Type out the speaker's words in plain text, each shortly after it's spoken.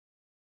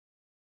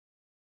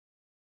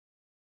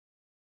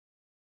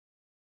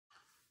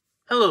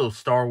Hello,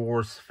 Star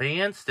Wars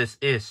fans. This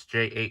is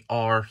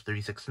J.A.R.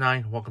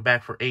 369. Welcome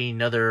back for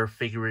another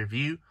figure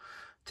review.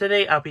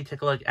 Today, I'll be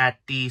taking a look at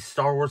the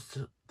Star Wars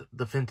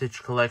The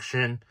Vintage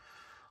Collection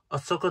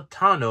Ahsoka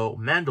Tano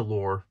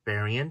Mandalore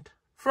variant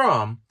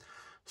from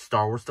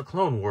Star Wars The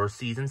Clone Wars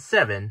Season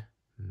 7,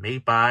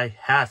 made by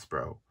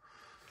Hasbro.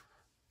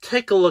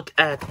 Take a look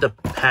at the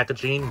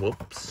packaging.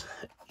 Whoops.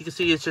 You can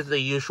see it's just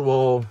the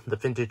usual The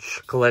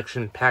Vintage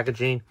Collection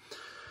packaging.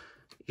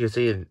 You can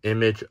see an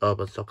image of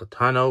Ahsoka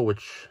Tano,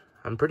 which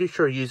I'm pretty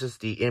sure uses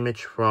the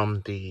image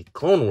from the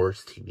Clone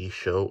Wars TV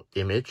show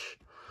image.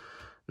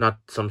 Not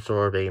some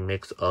sort of a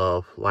mix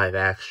of live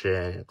action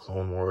and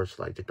Clone Wars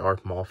like the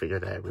Darth Maul figure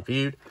that I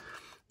reviewed.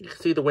 You can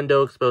see the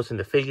window exposing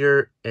the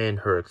figure and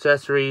her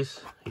accessories.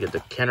 You get the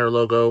Kenner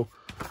logo.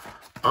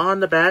 On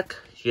the back,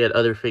 you get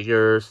other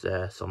figures.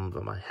 Some of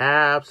them I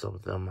have, some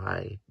of them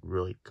I'm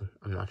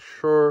not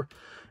sure.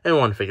 And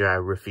one figure I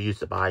refuse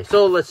to buy.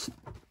 So let's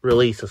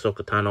release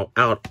Ahsoka Tano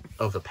out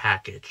of the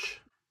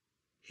package.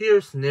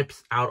 Here's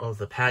snips out of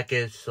the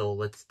package, so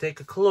let's take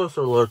a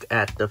closer look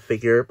at the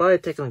figure by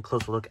taking a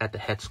closer look at the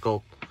head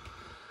sculpt.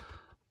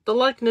 The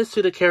likeness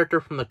to the character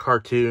from the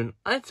cartoon,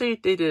 I'd say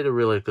they did a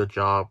really good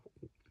job.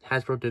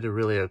 Hasbro did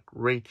a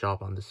great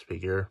job on this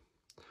figure.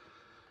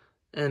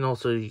 And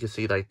also you can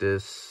see like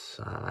this,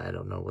 I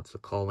don't know what's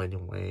it called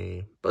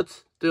anyway, but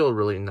still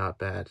really not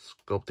bad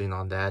sculpting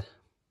on that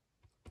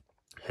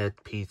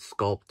headpiece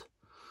sculpt.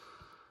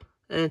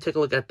 And take a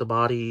look at the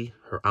body,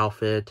 her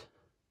outfit,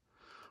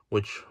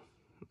 which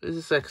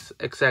is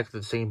exactly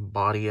the same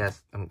body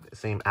as,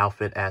 same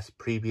outfit as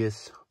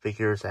previous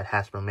figures that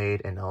Hasbro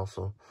made, and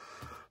also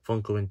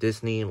Funko and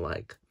Disney,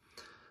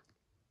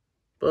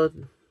 but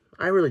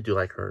I really do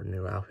like her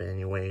new outfit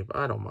anyway, but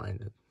I don't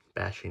mind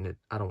bashing it.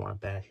 I don't want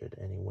to bash it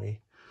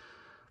anyway.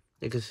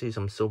 You can see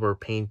some silver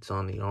paints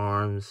on the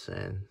arms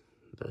and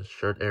the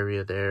shirt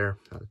area there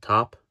on the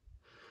top.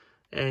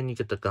 And you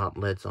get the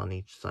gauntlets on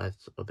each side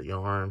of the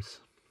arms.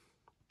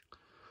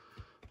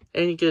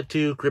 And you get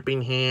two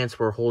gripping hands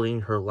for holding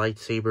her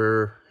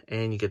lightsaber.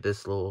 And you get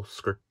this little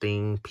skirt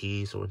thing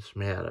piece, which is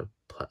made out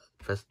of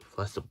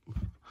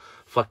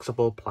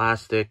flexible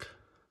plastic.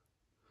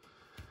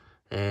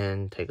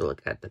 And take a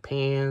look at the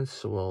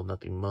pants. Well,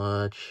 nothing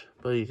much.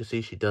 But you can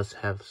see she does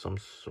have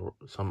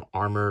some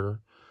armor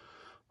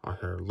on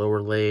her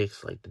lower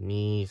legs, like the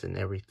knees and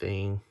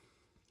everything.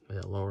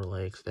 The lower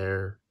legs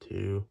there,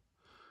 too.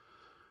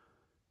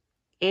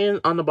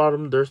 And on the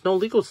bottom, there's no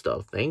legal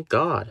stuff, thank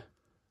God.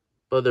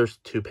 But there's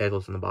two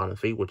pegals in the bottom of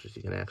the feet, which is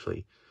you can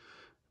actually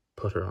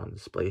put her on the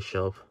display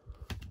shelf.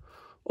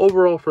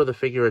 Overall, for the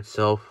figure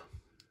itself,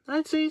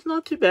 I'd say it's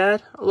not too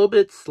bad. A little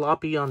bit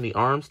sloppy on the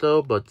arms,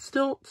 though, but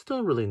still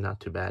really not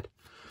too bad.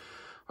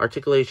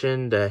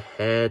 Articulation, the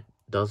head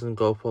doesn't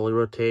go fully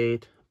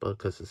rotate,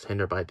 because it's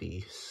hindered by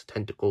the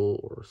tentacle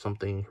or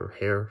something, her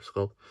hair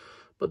sculpt.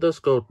 But does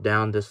go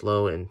down this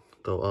low and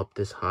go up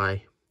this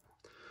high.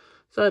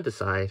 Side to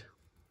side.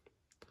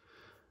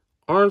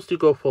 Arms do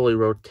go fully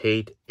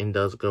rotate and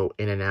does go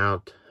in and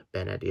out.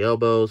 Bend at the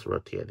elbows,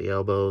 rotate at the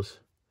elbows.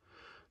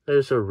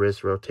 There's a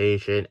wrist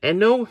rotation. And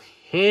no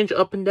hinge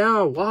up and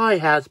down. Why,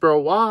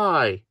 Hasbro?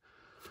 Why?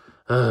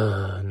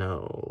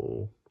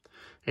 No.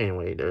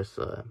 Anyway, there's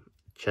a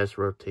chest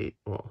rotate.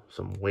 Well,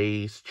 some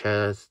waist,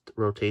 chest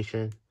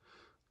rotation.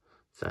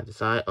 Side to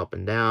side, up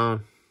and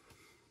down.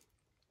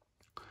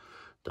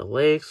 The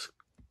legs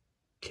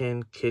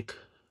can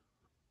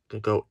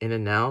go in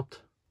and out.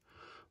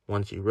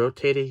 Once you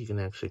rotate it, you can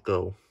actually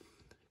go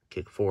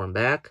kick forward and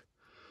back.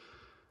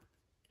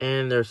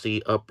 And there's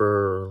the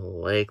upper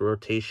leg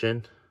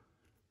rotation.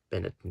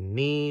 Bend at the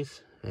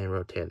knees and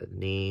rotate at the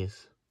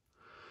knees.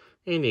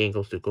 And the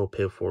ankles do go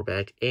pivot forward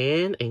back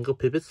and ankle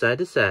pivot side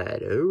to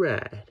side.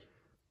 Alright.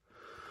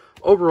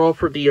 Overall,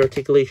 for the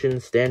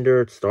articulation,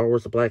 standard Star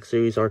Wars The Black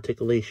Series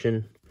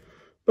articulation.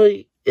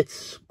 But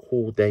it's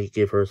cool that you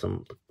give her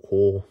some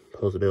cool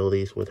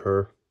posabilities with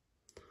her.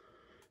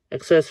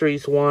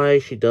 Accessories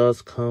wise, she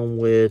does come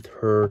with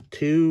her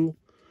two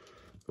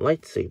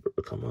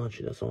lightsabers. Come on,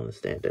 she doesn't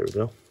understand. There we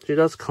go. She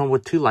does come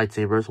with two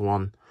lightsabers.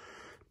 One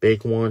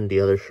big one, the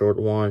other short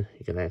one.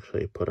 You can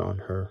actually put on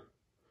her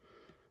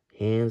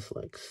hands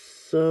like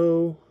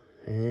so.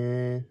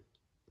 And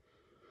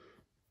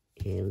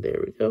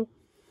there we go.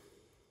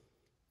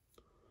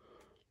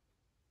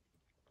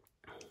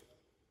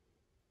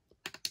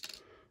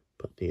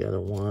 Put the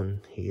other one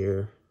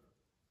here.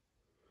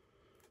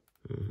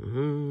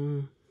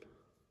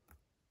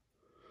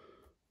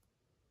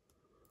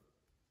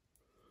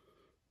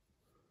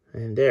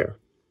 And there.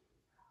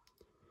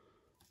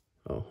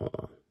 Oh, hold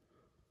on.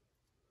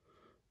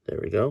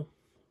 There we go.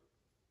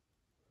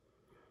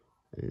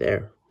 And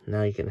there.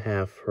 Now you can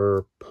have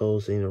her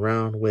posing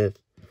around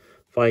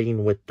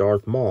fighting with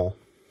Darth Maul.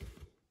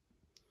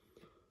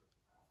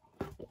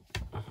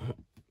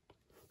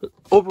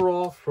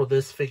 Overall, for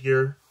this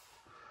figure,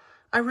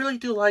 I really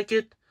do like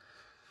it.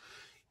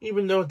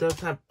 Even though it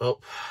does have... Oh,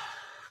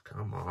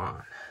 come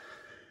on.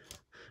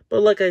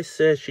 But like I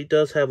said, she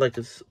does have like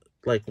this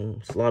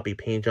sloppy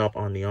paint job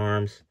on the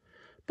arms.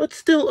 but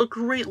still a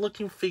great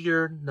looking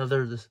figure,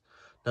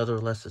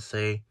 nonetheless to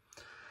say.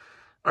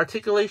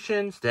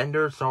 Articulation,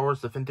 standard Star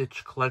Wars The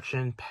Vintage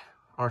Collection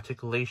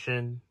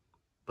articulation,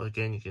 but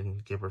again, you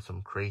can give her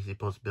some crazy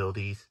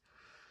possibilities.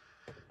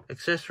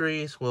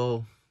 Accessories,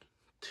 well,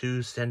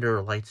 2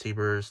 standard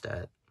lightsabers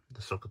that the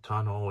Ahsoka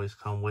Tano always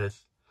come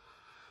with.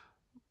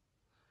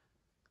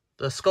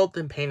 The sculpt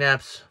and paint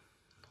apps,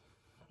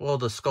 well,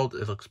 the sculpt,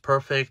 it looks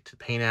perfect.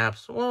 Paint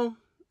apps, well,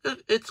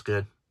 it's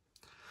good.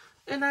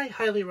 And I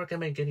highly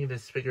recommend getting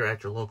this figure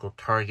at your local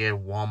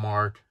Target,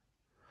 Walmart,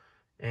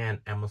 and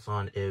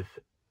Amazon if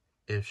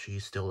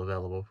she's still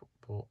available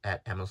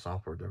at Amazon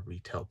for the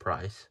retail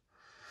price,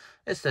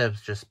 instead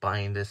of just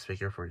buying this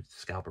figure for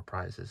scalper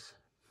prices.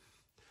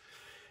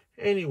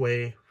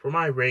 Anyway, for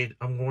my rate,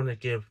 I'm going to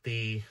give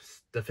the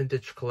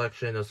Vintage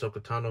Collection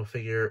Ahsoka Tano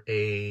figure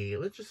a,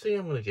 let's just say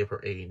I'm going to give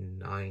her a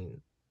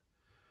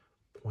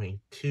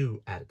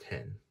 9.2 out of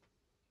 10.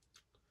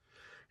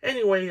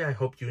 Anyway, I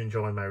hope you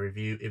enjoyed my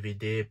review. If you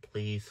did,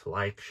 please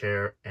like,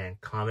 share, and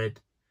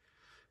comment.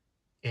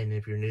 And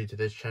if you're new to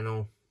this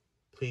channel,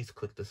 please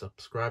click the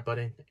subscribe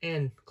button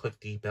and click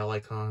the bell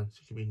icon so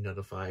you can be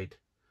notified.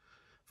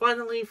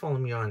 Finally, follow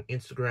me on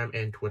Instagram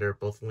and Twitter.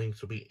 Both links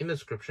will be in the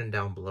description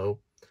down below.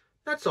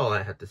 That's all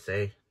I had to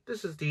say.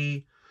 This is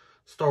the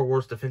Star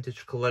Wars The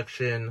Vintage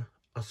Collection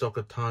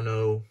Ahsoka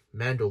Tano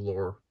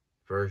Mandalore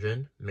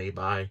version made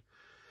by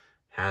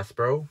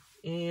Hasbro.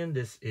 And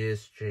this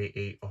is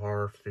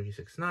J.A.R.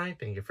 369.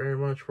 Thank you very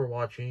much for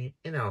watching,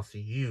 and I'll see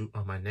you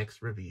on my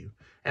next review.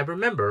 And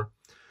remember,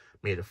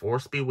 may the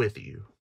Force be with you.